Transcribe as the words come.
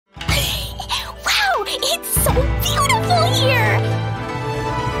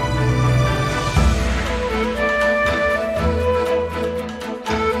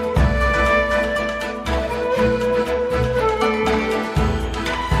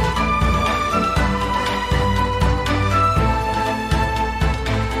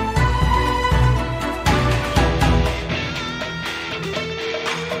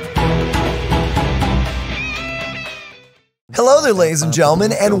brother, ladies and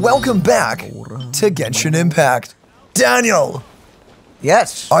gentlemen, and welcome back to Genshin Impact. Daniel!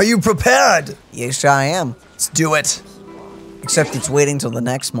 Yes. Are you prepared? Yes, I am. Let's do it. Except it's waiting till the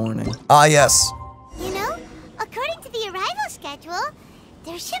next morning. Ah, yes. You know, according to the arrival schedule,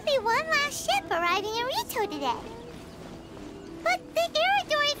 there should be one last ship arriving in Rito today. But the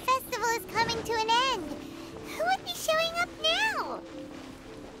Iridori Festival is coming to an end. Who would be showing up now?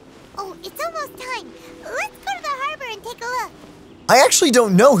 Oh, it's almost time. Let's go to the harbor and take a look. I actually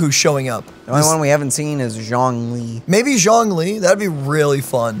don't know who's showing up. The only one we haven't seen is Zhongli. Maybe Zhongli. That'd be really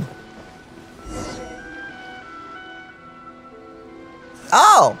fun.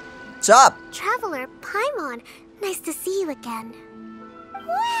 Oh! What's up? Traveler Paimon, nice to see you again.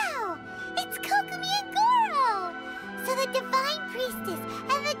 Wow! It's Kokumi and Goro! So the Divine Priestess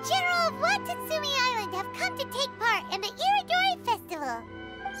and the General of Watatsumi Island have come to take part in the Iridori Festival.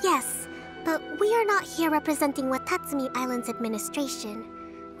 Yes, but we are not here representing Watatsumi Island's administration.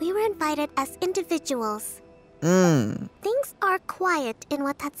 We were invited as individuals. Things are quiet in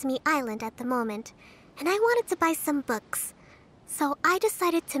Watatsumi Island at the moment, and I wanted to buy some books. So I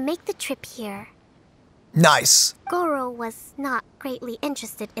decided to make the trip here. Nice. Goro was not greatly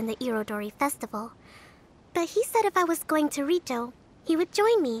interested in the Irodori Festival, but he said if I was going to Rito, he would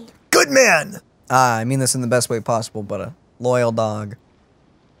join me. Good man! I mean this in the best way possible, but a loyal dog.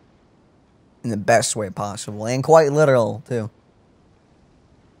 In the best way possible, and quite literal, too.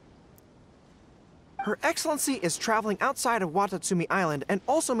 Her Excellency is traveling outside of Watatsumi Island and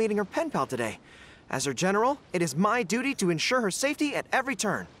also meeting her pen pal today. As her general, it is my duty to ensure her safety at every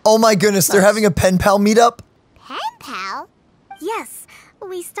turn. Oh my goodness, they're having a pen pal meetup? Pen pal? Yes,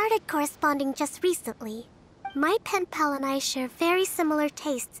 we started corresponding just recently. My pen pal and I share very similar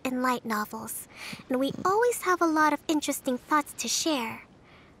tastes in light novels, and we always have a lot of interesting thoughts to share.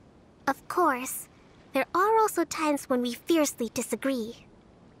 Of course, there are also times when we fiercely disagree.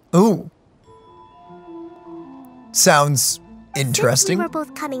 Ooh. Sounds interesting. Since we were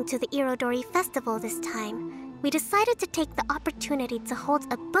both coming to the Irodori Festival this time, we decided to take the opportunity to hold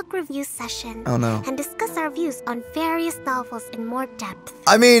a book review session and discuss our views on various novels in more depth.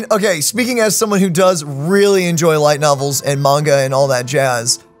 I mean, okay, speaking as someone who does really enjoy light novels and manga and all that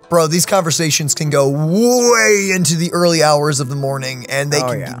jazz, bro, these conversations can go way into the early hours of the morning, and they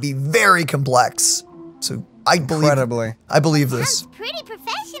can be very complex. So I believe this. Sounds pretty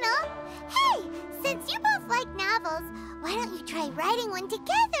professional. Hey, since you both like novels, why don't you try writing one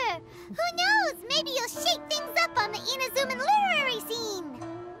together? Who knows? Maybe you'll shake things up on the Inazuman literary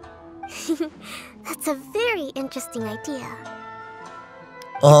scene. That's a very interesting idea.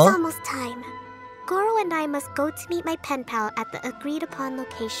 It's almost time. Goro and I must go to meet my pen pal at the agreed-upon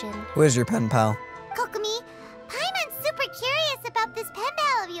location. Who is your pen pal? Kokumi, Paimon's super curious about this pen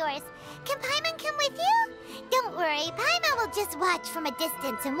pal of yours. Can Paimon come with you? Don't worry, Paimon will just watch from a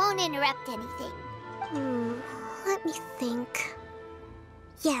distance and won't interrupt anything. Let me think.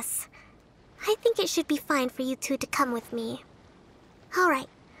 Yes, I think it should be fine for you two to come with me. Alright,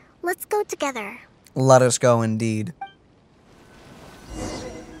 let's go together. Let us go, indeed.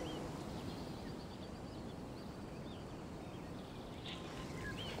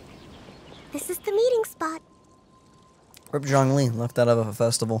 This is the meeting spot. Rip Zhongli, left out of a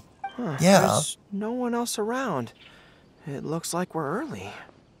festival. Huh, yeah. There's no one else around. It looks like we're early.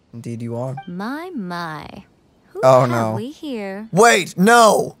 Indeed you are. My. Who Oh, have no. we here? Wait,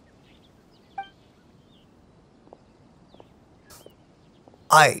 no!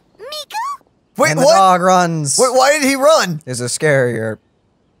 Miko? Wait, And the what? dog runs. Wait, why did he run? There's a scarier.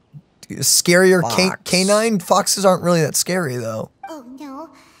 Scarier Fox. canine? Foxes aren't really that scary, though. Oh no,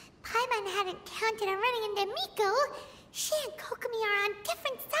 Paimon hadn't counted on running into Miko. She and Kokumi are on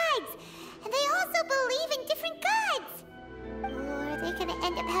different sides, and they also believe in different gods. Or are they gonna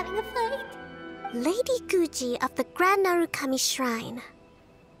end up having a fight? Lady Guji of the Grand Narukami Shrine.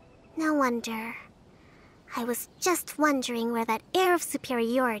 No wonder. I was just wondering where that air of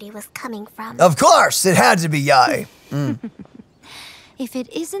superiority was coming from. Of course, it had to be Yae. If it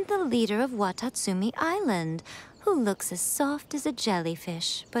isn't the leader of Watatsumi Island, who looks as soft as a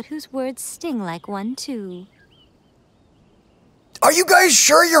jellyfish, but whose words sting like one too. Are you guys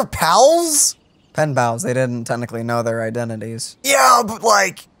sure you're pals? Pen pals, they didn't technically know their identities. Yeah, but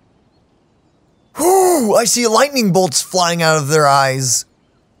like... Whew, I see lightning bolts flying out of their eyes.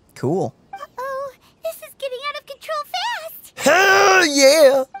 Cool. Uh-oh, this is getting out of control fast. Hell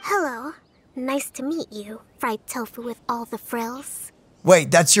yeah! Hello, nice to meet you, fried tofu with all the frills.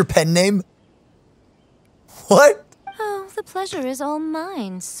 Wait, that's your pen name? What? Oh, the pleasure is all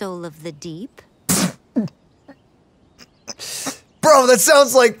mine, soul of the deep. Bro, that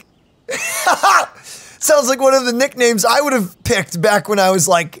sounds like... Sounds like one of the nicknames I would have picked back when I was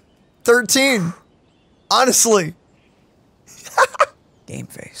like 13. Honestly. Game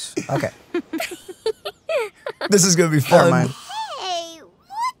face. Okay. This is gonna be Never fun. mind. Hey,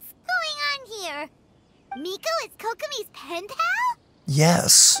 what's going on here? Miko is Kokomi's pen pal?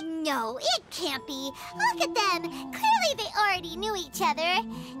 Yes. No, it can't be. Look at them. Clearly they already knew each other.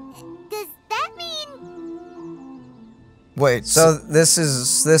 Does that mean... Wait. So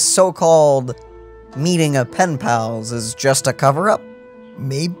this so-called meeting of pen pals is just a cover-up?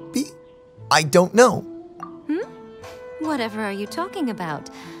 Maybe? I don't know. Whatever are you talking about?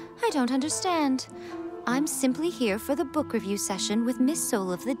 I don't understand. I'm simply here for the book review session with Miss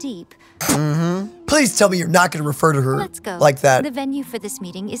Soul of the Deep. Please tell me you're not going to refer to her Let's go. like that. The venue for this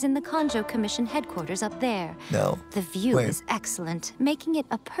meeting is in the Conjo Commission headquarters up there. No. The view Wait. is excellent, making it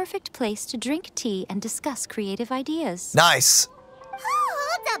a perfect place to drink tea and discuss creative ideas. Nice. Who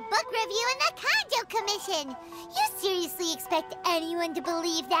holds a book review in the Kanjo Commission? You seriously expect anyone to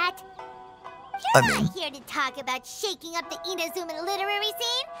believe that? You're not here to talk about shaking up the Inazuma literary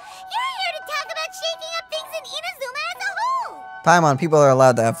scene. You're here to talk about shaking up things in Inazuma as a whole. Paimon, people are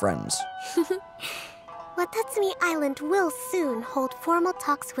allowed to have friends. Watatsumi Island will soon hold formal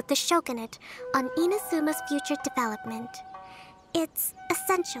talks with the shogunate on Inazuma's future development. It's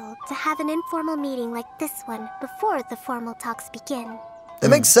essential to have an informal meeting like this one before the formal talks begin. It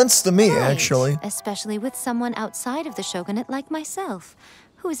makes sense to me, Right, actually. especially with someone outside of the shogunate like myself,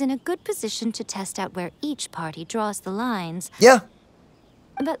 who is in a good position to test out where each party draws the lines. Yeah.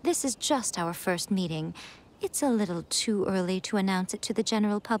 But this is just our first meeting. It's a little too early to announce it to the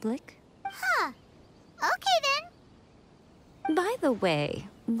general public. Huh. Okay then. By the way,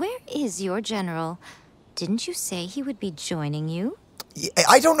 where is your general? Didn't you say he would be joining you?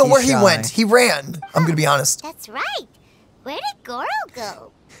 I don't know He's where he shy. went. He ran. I'm going to be honest. That's right. Where did Goro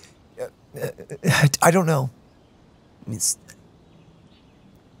go? I don't know. It's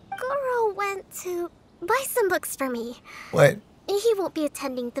Goro went to buy some books for me. Wait. He won't be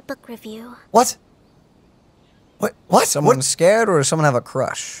attending the book review. What? What? someone What? scared or does someone have a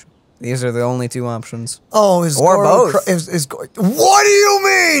crush? These are the only two options. Oh, is Or Goro both. What do you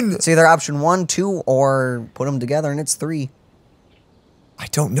mean? It's either option 1, 2, or put them together and it's 3. I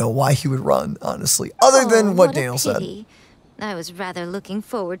don't know why he would run, honestly. Other than what Daniel said. Pity. I was rather looking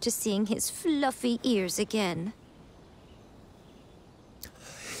forward to seeing his fluffy ears again.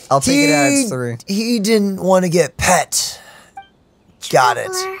 I'll take it as 3. He didn't want to get pet. Got it.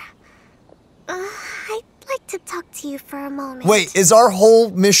 Traveler, I'd like to talk to you for a moment. Wait, is our whole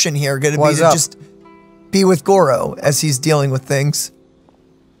mission here going to be What's to up? just be with Goro as he's dealing with things?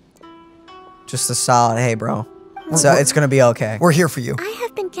 Just a solid, hey, bro. So it's gonna be okay. We're here for you. I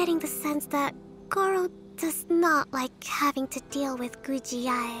have been getting the sense that Goro does not like having to deal with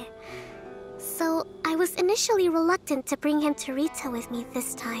Gujiai. So I was initially reluctant to bring him to Rita with me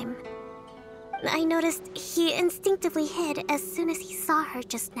this time. I noticed he instinctively hid as soon as he saw her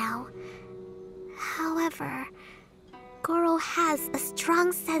just now. However, Goro has a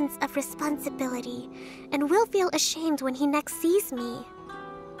strong sense of responsibility and will feel ashamed when he next sees me.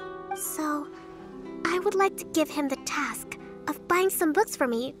 So, I would like to give him the task of buying some books for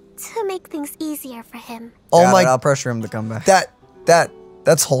me to make things easier for him. Oh Got my, it, I'll pressure him to come back.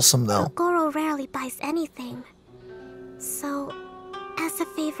 that's wholesome though. Goro rarely buys anything. So, as a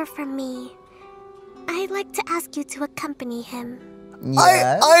favor from me, I'd like to ask you to accompany him.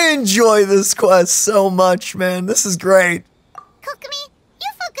 Yes. I enjoy this quest so much, man. This is great. Kokomi,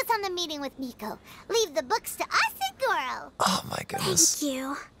 you focus on the meeting with Miko. Leave the books to us and Goro. Oh my goodness. Thank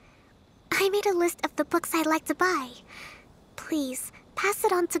you. I made a list of the books I'd like to buy. Please, pass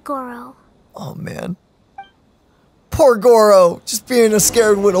it on to Goro. Oh man. Poor Goro, just being a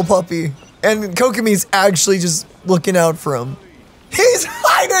scared little puppy. And Kokomi's actually just looking out for him. He's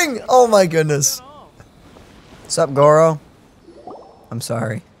hiding! Oh my goodness. What's up, Goro? I'm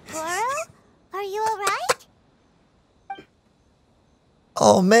sorry. Goro, are you alright?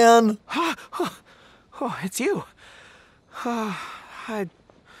 Oh man. Oh, it's you. I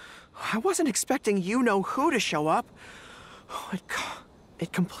wasn't expecting you-know-who to show up. Oh,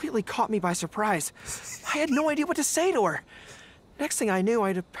 it completely caught me by surprise. I had no idea what to say to her. Next thing I knew,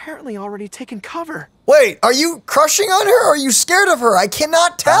 I'd apparently already taken cover. Wait, are you crushing on her or are you scared of her? I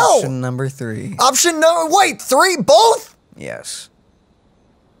cannot tell. Option number 3. Option no, wait, 3, both? Yes.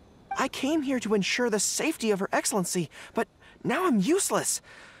 I came here to ensure the safety of Her Excellency, but now I'm useless.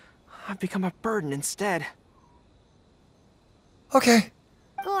 I've become a burden instead. Okay.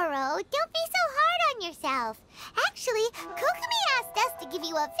 Goro, don't be so hard on yourself. Actually, Kokomi asked us to give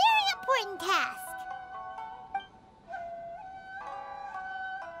you a very important task.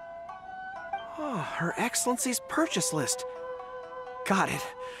 Oh, Her Excellency's purchase list. Got it.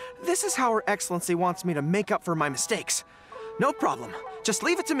 This is how Her Excellency wants me to make up for my mistakes. No problem. Just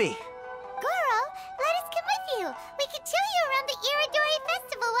leave it to me. Goro, let us come with you. We can show you around the Iridori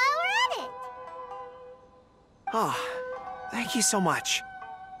Festival while we're at it. Ah, thank you so much.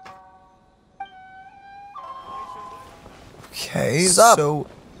 Okay, Sup? so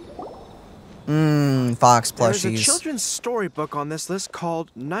Fox There's a plushies. children's storybook on this list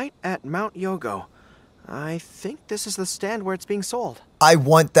called Night at Mount Yogo. I think this is the stand where it's being sold. I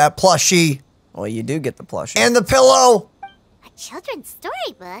want that plushie Well, you do get the plushie. and the pillow. A children's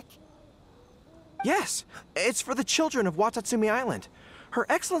storybook? Yes, it's for the children of Watatsumi Island. Her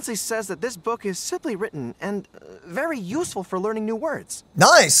Excellency says that this book is simply written and very useful for learning new words.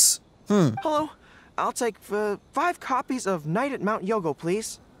 Nice. Hello, I'll take 5 copies of Night at Mount Yogo,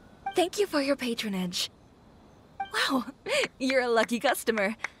 please. Thank you for your patronage. Wow, you're a lucky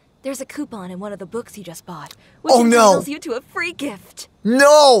customer. There's a coupon in one of the books you just bought, which Oh, no. entitles you to a free gift.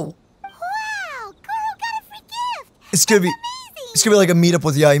 No. Wow, Goro got a free gift. It's gonna be. Amazing. It's gonna be like a meetup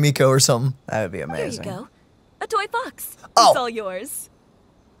with Yaimiko or something. That would be Here you amazing. go. A toy fox. Oh. It's all yours.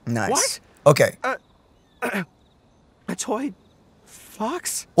 Nice. What? Okay, A toy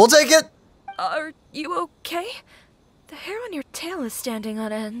fox? we'll take it. Are you okay? The hair on your tail is standing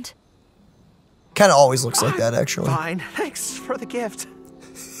on end. Kind of always looks like that, actually. Fine, thanks for the gift.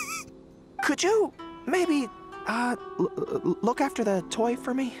 Could you maybe look after the toy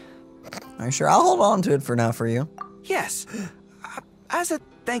for me? Are you sure? I'll hold on to it for now for you. Yes, as a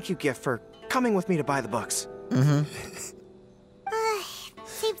thank you gift for coming with me to buy the books.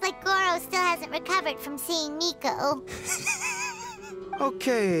 Seems like Goro still hasn't recovered from seeing Miko.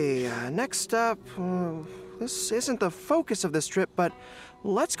 Okay, next up, this isn't the focus of this trip, but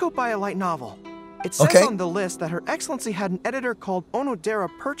let's go buy a light novel. It says Okay. on the list that Her Excellency had an editor called Onodera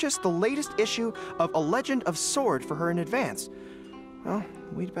purchase the latest issue of A Legend of Sword for her in advance. Well,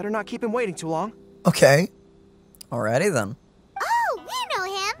 we'd better not keep him waiting too long. Okay. Alrighty then. Oh, we know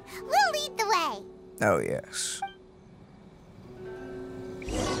him. We'll lead the way. Oh, yes.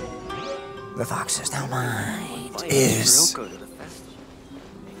 The fox is now mine. Is.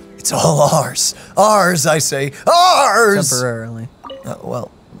 It's all ours. Ours, I say. Ours. Temporarily.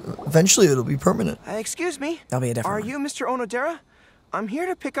 Well, eventually it'll be permanent. Excuse me? That'll be a different Are one. you Mr. Onodera? I'm here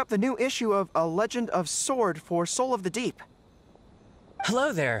to pick up the new issue of A Legend of Sword for Soul of the Deep.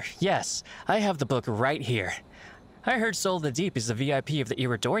 Hello there. Yes, I have the book right here. I heard Soul of the Deep is the VIP of the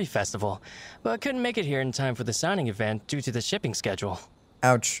Iridori Festival, but couldn't make it here in time for the signing event due to the shipping schedule.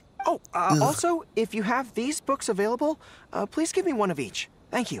 Ouch. Oh, also, if you have these books available, please give me one of each.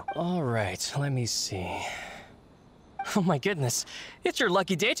 Thank you. All right, let me see. Oh my goodness, it's your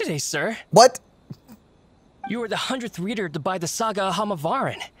lucky day today, sir. What? You were the 100th reader to buy the Saga of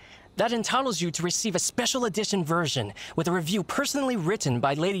Hamavaran. That entitles you to receive a special edition version with a review personally written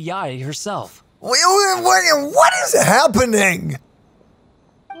by Lady Yai herself. What is happening?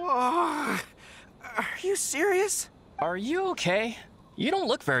 Are you serious? Are you okay? You don't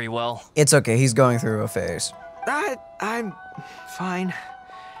look very well. It's okay. He's going through a phase. I'm fine.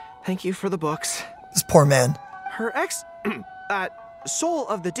 Thank you for the books. This poor man. Her Soul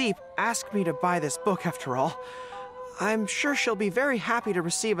of the Deep asked me to buy this book after all. I'm sure she'll be very happy to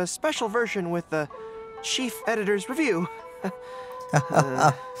receive a special version with the chief editor's review.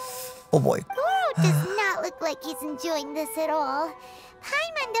 Oh boy. Goro does not look like he's enjoying this at all.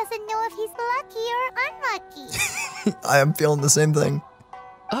 Paimon doesn't know if he's lucky or unlucky. I am feeling the same thing.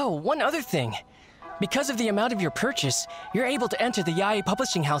 Oh, one other thing. Because of the amount of your purchase, you're able to enter the Yai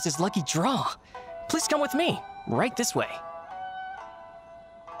Publishing House's lucky draw. Please come with me, right this way.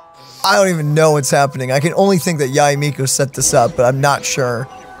 I don't even know what's happening. I can only think that Yaimiko set this up, but I'm not sure.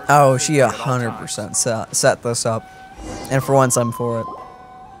 Oh, she 100% set this up. And for once, I'm for it.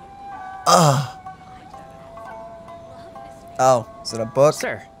 Oh, is it a book?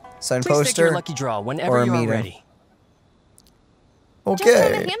 Sir, Signed please take poster? your lucky draw or whenever a you are meeting? ready. Just turn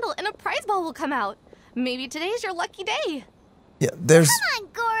Okay. the handle and a prize ball will come out. Maybe today's your lucky day. Yeah, there's. Come on,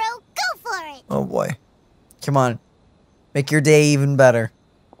 Goro, go for it. Oh boy. Come on. Make your day even better.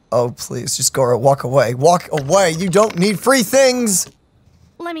 Oh, please, just Goro, walk away. Walk away. You don't need free things.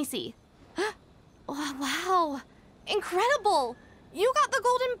 Let me see. Oh, wow. Incredible. You got the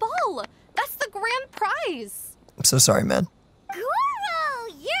golden ball. That's the grand prize. I'm so sorry, man.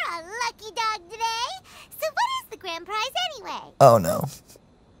 Goro, you're a lucky dog today. So what is the grand prize anyway? Oh no.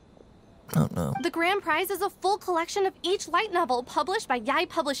 Oh no. The grand prize is a full collection of each light novel published by Yai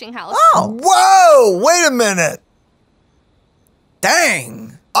Publishing House. Oh, whoa! Wait a minute.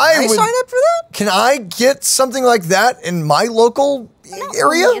 Dang! I would sign up for that. Can I get something like that in my local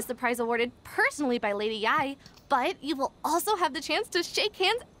area? Not only is the prize awarded personally by Lady Yai, but you will also have the chance to shake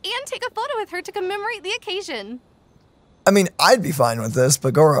hands and take a photo with her to commemorate the occasion. I mean, I'd be fine with this,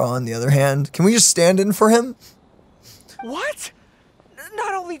 but Goro, on the other hand, can we just stand in for him? What?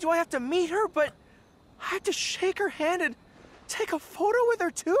 Not only do I have to meet her, but I have to shake her hand and take a photo with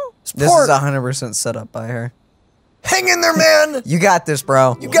her too? This is 100% set up by her. Hang in there, man! You got this,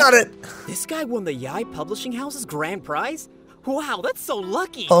 bro. You got it! This guy won the Yai Publishing House's grand prize? Wow, that's so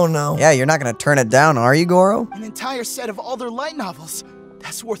lucky! Oh no. Yeah, you're not gonna turn it down, are you, Goro? An entire set of all their light novels.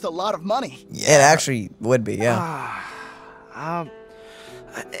 That's worth a lot of money. Yeah. It actually would be, yeah.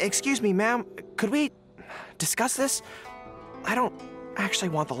 Excuse me, ma'am. Could we discuss this? I don't actually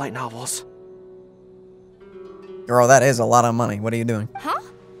want the light novels. Girl, that is a lot of money. What are you doing? Huh?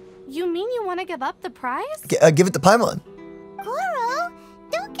 You mean you want to give up the prize? Give it to Paimon. Goro,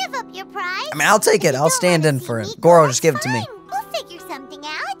 don't give up your prize. I mean, I'll take it. I'll stand in for it. Goro, just give it to me. We'll figure something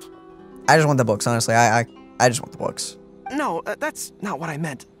out. I just want the books, honestly. I just want the books. No, that's not what I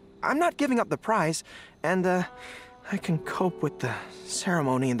meant. I'm not giving up the prize, and I can cope with the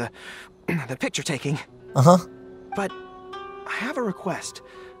ceremony and the picture taking. Uh-huh. But I have a request.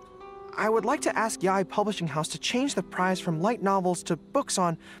 I would like to ask Yai Publishing House to change the prize from light novels to books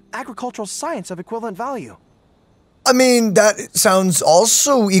on agricultural science of equivalent value. I mean, that sounds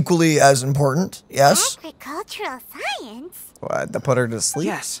also equally as important, yes? Agricultural science? What, to put her to sleep?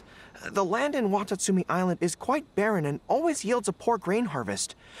 Yes. The land in Watatsumi Island is quite barren and always yields a poor grain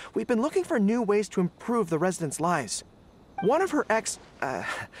harvest. We've been looking for new ways to improve the residents' lives. One of her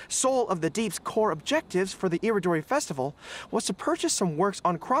Soul of the Deep's core objectives for the Iridori Festival was to purchase some works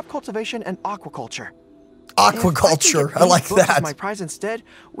on crop cultivation and aquaculture. Aquaculture, I like books as that. my prize instead,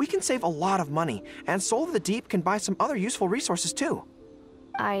 we can save a lot of money, and Soul of the Deep can buy some other useful resources too.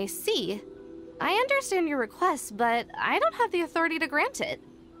 I see. I understand your request, but I don't have the authority to grant it.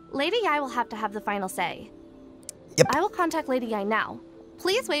 Lady Yai will have to have the final say. Yep. I will contact Lady Yai now.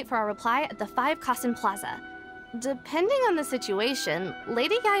 Please wait for our reply at the 5 Kasen Plaza. Depending on the situation,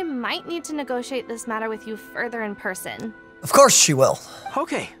 Lady Yai might need to negotiate this matter with you further in person. Of course she will.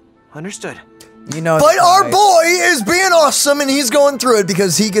 Okay, understood. You know. But our boy is being awesome and he's going through it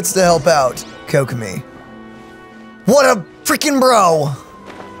because he gets to help out Kokomi. What a freaking bro.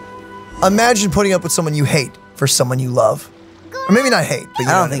 Imagine putting up with someone you hate for someone you love. Or maybe not hate, but you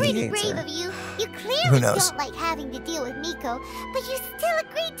I don't know think what I he mean. hates Brave her. of you. You clearly Who knows? don't like having to deal with Miko, but you still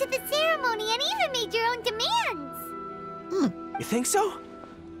agreed to the ceremony and even made your own demands. You think so?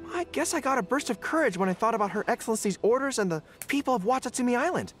 I guess I got a burst of courage when I thought about Her Excellency's orders and the people of Watatsumi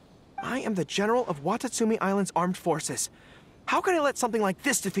Island. I am the general of Watatsumi Island's armed forces. How can I let something like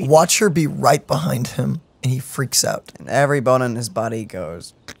this defeat me? Watch her be right behind him and he freaks out. And every bone in his body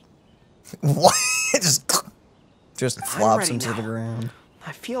goes. What? Just flops ready him to now. the ground.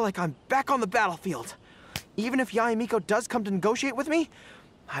 I feel like I'm back on the battlefield. Even if Yai Miko does come to negotiate with me,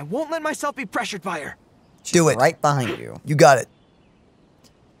 I won't let myself be pressured by her. Do it. Right behind you. You got it.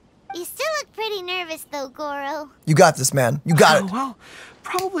 You still look pretty nervous though, Goro. You got this, man. You got it. Well,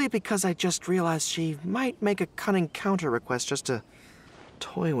 probably because I just realized she might make a cunning counter request just to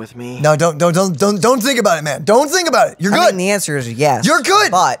toy with me. No, don't think about it, man. Don't think about it. You're I good. mean, the answer is yes. You're good.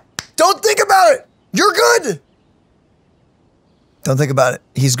 But Don't think about it. You're good. Don't think about it.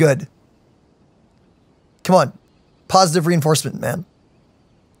 He's good. Come on. Positive reinforcement, man.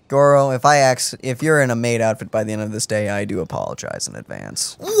 Goro, if you're in a maid outfit by the end of this day, I do apologize in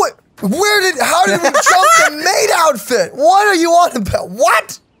advance. What? How did we jump to maid outfit? What are you on about?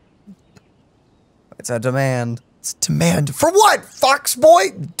 What? It's a demand. It's demand. For what? Fox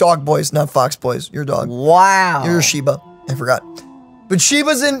boy? Dog boys, not fox boys. You're a dog. Wow. You're a Shiba. I forgot. But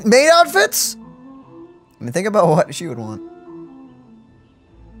Shiba's in maid outfits? I mean, think about what she would want.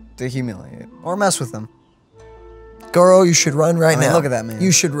 To humiliate. Or mess with them. Goro, you should run right now. Look at that, man.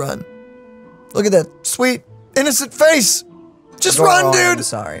 You should run. Look at that sweet, innocent face. Just Goro, run, dude. I'm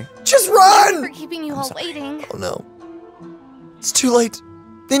sorry. Just Sorry for run. keeping you all waiting. Oh, no. It's too late.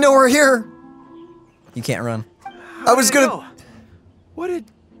 They know we're here. You can't run. I was gonna... Go. What did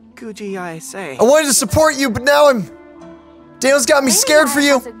Guji Yai say? I wanted to support you, but now Daniel's got me Lady scared Yai for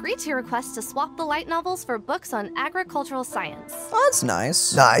you. has agreed to your request to swap the light novels for books on agricultural science. Oh, that's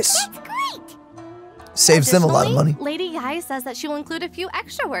nice. Nice. That's great. Saves them a lot of money. Additionally, Lady Yai says that she will include a few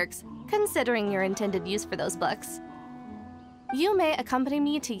extra works, considering your intended use for those books. You may accompany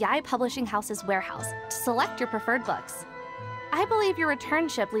me to Yai Publishing House's warehouse to select your preferred books. I believe your return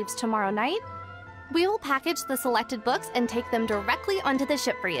ship leaves tomorrow night. We will package the selected books and take them directly onto the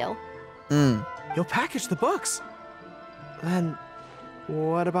ship for you. You'll package the books. Then,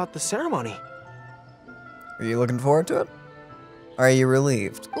 what about the ceremony? Are you looking forward to it? Or are you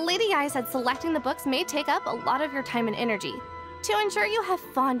relieved? Lady Yai said selecting the books may take up a lot of your time and energy. To ensure you have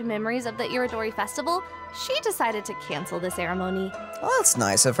fond memories of the Irodori Festival, she decided to cancel the ceremony. Well, that's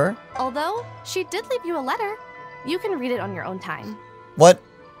nice of her. Although, she did leave you a letter. You can read it on your own time. What?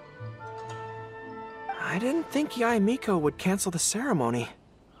 I didn't think Yae Miko would cancel the ceremony.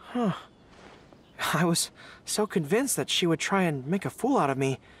 Huh. I was so convinced that she would try and make a fool out of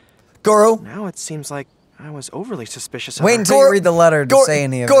me. Goro? Now it seems like I was overly suspicious of Wait her. until you read the letter to say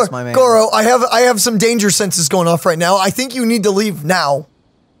any of this, my man. Goro, I have some danger senses going off right now. I think you need to leave now.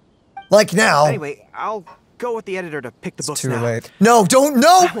 Like now. Anyway, I'll go with the editor to pick the books now. Too late. No, don't, no,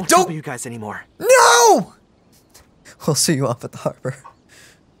 I won't don't. trouble you guys anymore. No! We'll see you off at the harbor.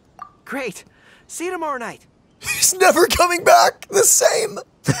 Great. See you tomorrow night. He's never coming back the same.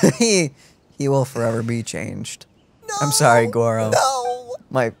 he will forever be changed. No, I'm sorry, Goro. No.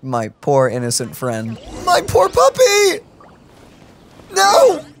 My poor innocent friend. My poor puppy.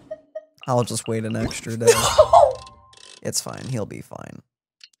 No. I'll just wait an extra day. No. It's fine. He'll be fine.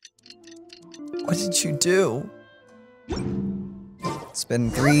 What did you do? It's been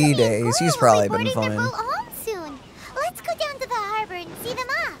 3 days. He's probably been fine. Home soon. Let's go down to the harbor and see them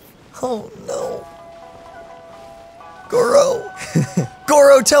off. Oh no. Goro.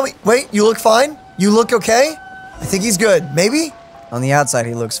 Goro, tell me. Wait, you look fine? You look okay? I think he's good. Maybe? On the outside,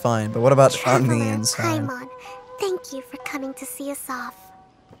 he looks fine, but what about on the inside? Paimon, thank you for coming to see us off.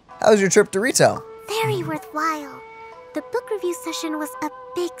 How was your trip to Rito? Very worthwhile. The book review session was a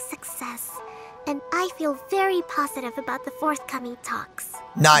big success, and I feel very positive about the forthcoming talks.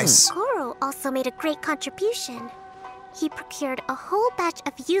 Nice. Goro also made a great contribution. He procured a whole batch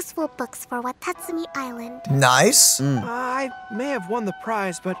of useful books for Watatsumi Island. Nice. I may have won the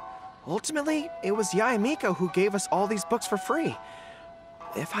prize, but ultimately, it was Yae Miko who gave us all these books for free.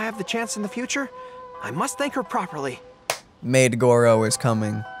 If I have the chance in the future, I must thank her properly. Maid Goro is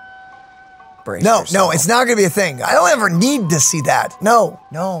coming. Brace No, yourself. no, it's not gonna be a thing. I don't ever need to see that. No,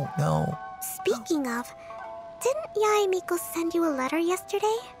 no, no. Speaking of, didn't Yae Miko send you a letter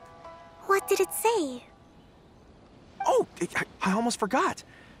yesterday? What did it say? Oh, I almost forgot.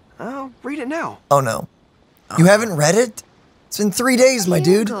 I'll read it now. Oh no. You haven't read it? It's been 3 days, my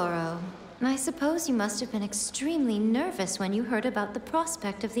Dear dude. Goro, I suppose you must have been extremely nervous when you heard about the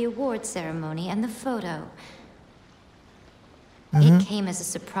prospect of the award ceremony and the photo. It came as a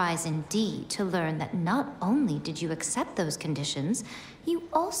surprise indeed to learn that not only did you accept those conditions, you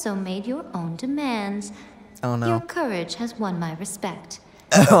also made your own demands. Oh no. Your courage has won my respect.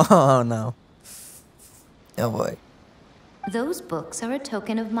 Oh no. Oh boy. Those books are a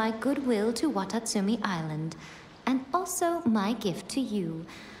token of my goodwill to Watatsumi Island, and also my gift to you.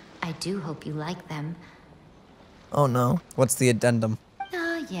 I do hope you like them. Oh no. What's the addendum?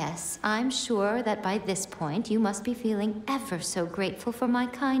 Ah, yes, I'm sure that by this point you must be feeling ever so grateful for my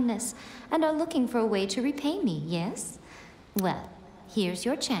kindness, and are looking for a way to repay me, yes? Well, here's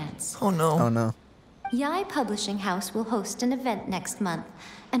your chance. Oh no. Oh no. Yae Publishing House will host an event next month,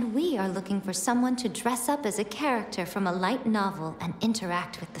 and we are looking for someone to dress up as a character from a light novel and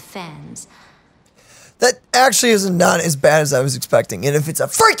interact with the fans. That actually is not as bad as I was expecting. And if it's a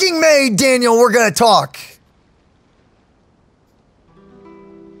freaking maid, Daniel, we're gonna talk.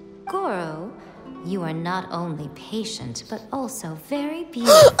 Goro, you are not only patient, but also very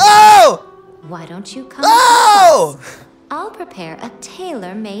beautiful. Oh! Why don't you come? Oh! I'll prepare a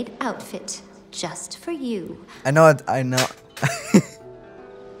tailor-made outfit just for you. I know it. I know.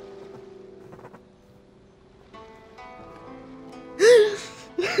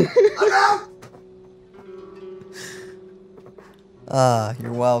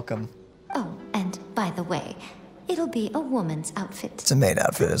 You're welcome. Oh, and by the way, it'll be a woman's outfit. It's a maid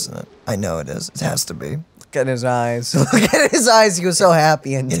outfit, isn't it? I know it is. It has to be. Look at his eyes. Look at his eyes. He was so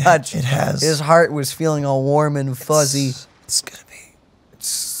happy and touched. It has. His heart was feeling all warm and fuzzy. It's gonna be.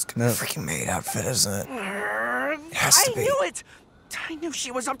 It's gonna be a freaking maid outfit, isn't it? It has to be. I knew it! I knew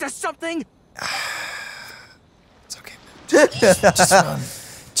she was up to something! It's okay. Just run.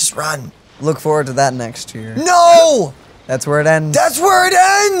 Just run. Look forward to that next year. No! That's where it ends. That's where it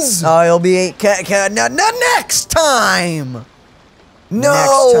ends! Oh, it'll be not next time. No,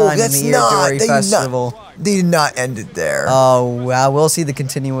 next time that's in the not. Irodori Festival. They did not end it there. Oh, wow. We'll see the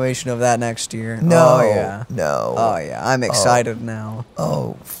continuation of that next year. No. Oh, yeah. No. Oh, yeah. I'm excited now.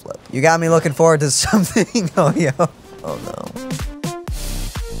 Oh, flip. You got me looking forward to something. Oh, yeah. Oh, no.